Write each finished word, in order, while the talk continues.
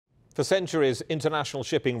For centuries, international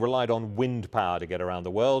shipping relied on wind power to get around the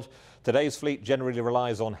world. Today's fleet generally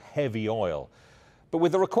relies on heavy oil. But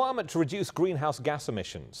with the requirement to reduce greenhouse gas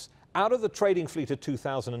emissions, out of the trading fleet of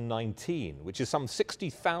 2019, which is some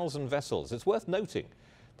 60,000 vessels, it's worth noting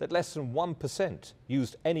that less than 1%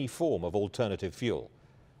 used any form of alternative fuel.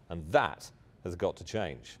 And that has got to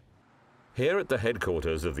change. Here at the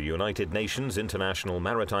headquarters of the United Nations International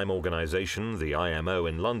Maritime Organization, the IMO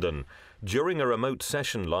in London, during a remote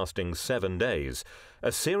session lasting 7 days,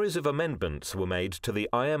 a series of amendments were made to the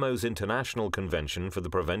IMO's International Convention for the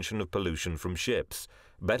Prevention of Pollution from Ships,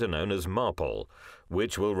 better known as MARPOL,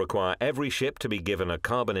 which will require every ship to be given a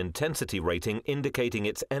carbon intensity rating indicating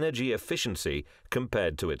its energy efficiency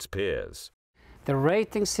compared to its peers. The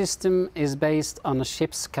rating system is based on a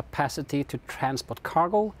ship's capacity to transport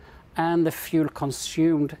cargo and the fuel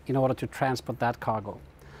consumed in order to transport that cargo.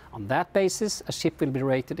 On that basis, a ship will be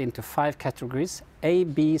rated into 5 categories: A,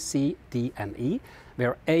 B, C, D and E,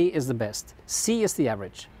 where A is the best, C is the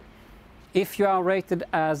average. If you are rated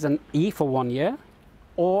as an E for 1 year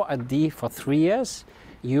or a D for 3 years,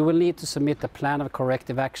 you will need to submit a plan of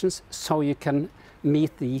corrective actions so you can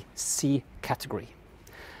meet the C category.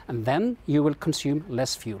 And then you will consume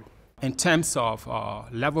less fuel. In terms of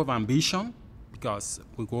level of ambition, because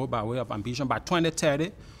we go by way of ambition, by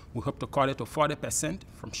 2030, we hope to cut it to 40%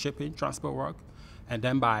 from shipping, transport work. And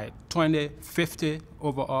then by 2050,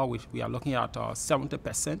 overall, we are looking at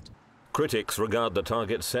 70%. Critics regard the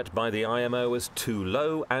targets set by the IMO as too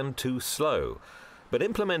low and too slow. But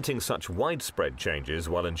implementing such widespread changes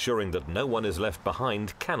while ensuring that no one is left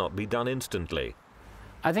behind cannot be done instantly.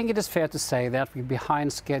 I think it is fair to say that we're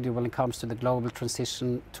behind schedule when it comes to the global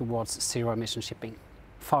transition towards zero-emission shipping.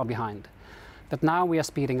 Far behind. But now we are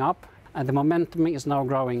speeding up and the momentum is now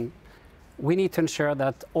growing. We need to ensure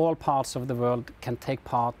that all parts of the world can take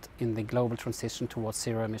part in the global transition towards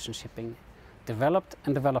zero-emission shipping, developed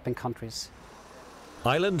and developing countries.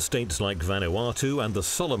 Island states like Vanuatu and the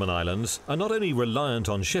Solomon Islands are not only reliant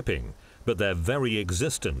on shipping, but their very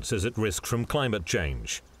existence is at risk from climate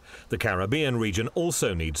change. The Caribbean region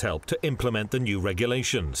also needs help to implement the new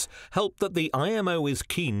regulations, help that the IMO is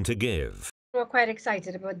keen to give. We're quite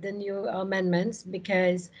excited about the new amendments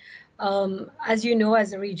because, as you know,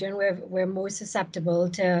 as a region, we're more susceptible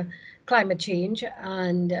to climate change,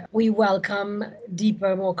 and we welcome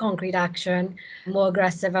deeper, more concrete action, more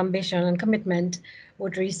aggressive ambition and commitment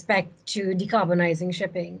with respect to decarbonizing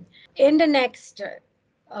shipping. In the next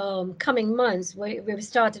coming months, we've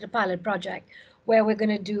started a pilot project where we're going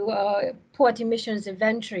to do a port emissions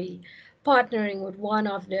inventory, partnering with one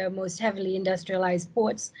of the most heavily industrialized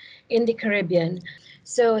ports in the Caribbean.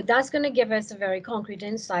 So that's going to give us a very concrete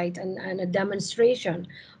insight and a demonstration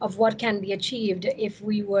of what can be achieved if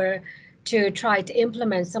we were to try to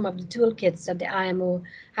implement some of the toolkits that the IMO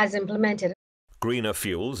has implemented. Greener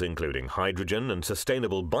fuels, including hydrogen and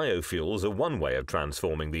sustainable biofuels, are one way of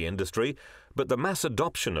transforming the industry, but the mass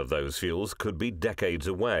adoption of those fuels could be decades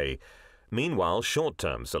away. Meanwhile,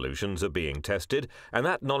 short-term solutions are being tested, and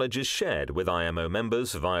that knowledge is shared with IMO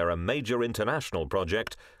members via a major international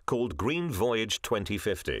project called Green Voyage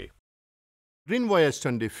 2050. Green Voyage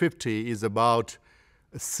 2050 is about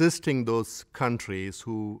assisting those countries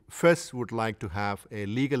who first would like to have a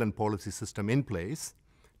legal and policy system in place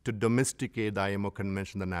to domesticate the IMO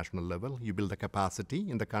convention at the national level. You build the capacity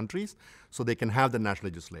in the countries so they can have the national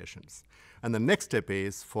legislations. And the next step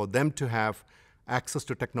is for them to have access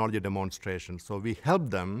to technology demonstration. So we help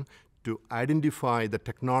them to identify the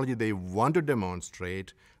technology they want to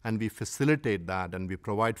demonstrate, and we facilitate that, and we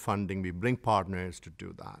provide funding, we bring partners to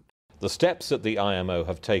do that. The steps that the IMO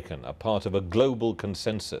have taken are part of a global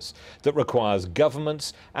consensus that requires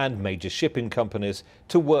governments and major shipping companies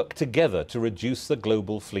to work together to reduce the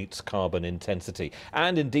global fleet's carbon intensity,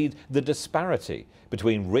 and indeed the disparity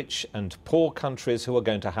between rich and poor countries who are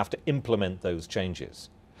going to have to implement those changes.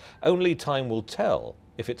 Only time will tell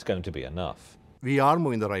if it's going to be enough. We are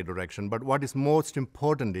moving in the right direction, but what is most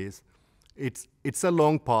important is it's a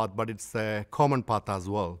long path, but it's a common path as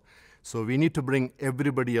well. So we need to bring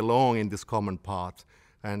everybody along in this common path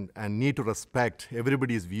and need to respect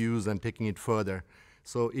everybody's views and taking it further.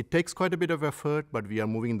 So it takes quite a bit of effort, but we are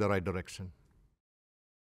moving in the right direction.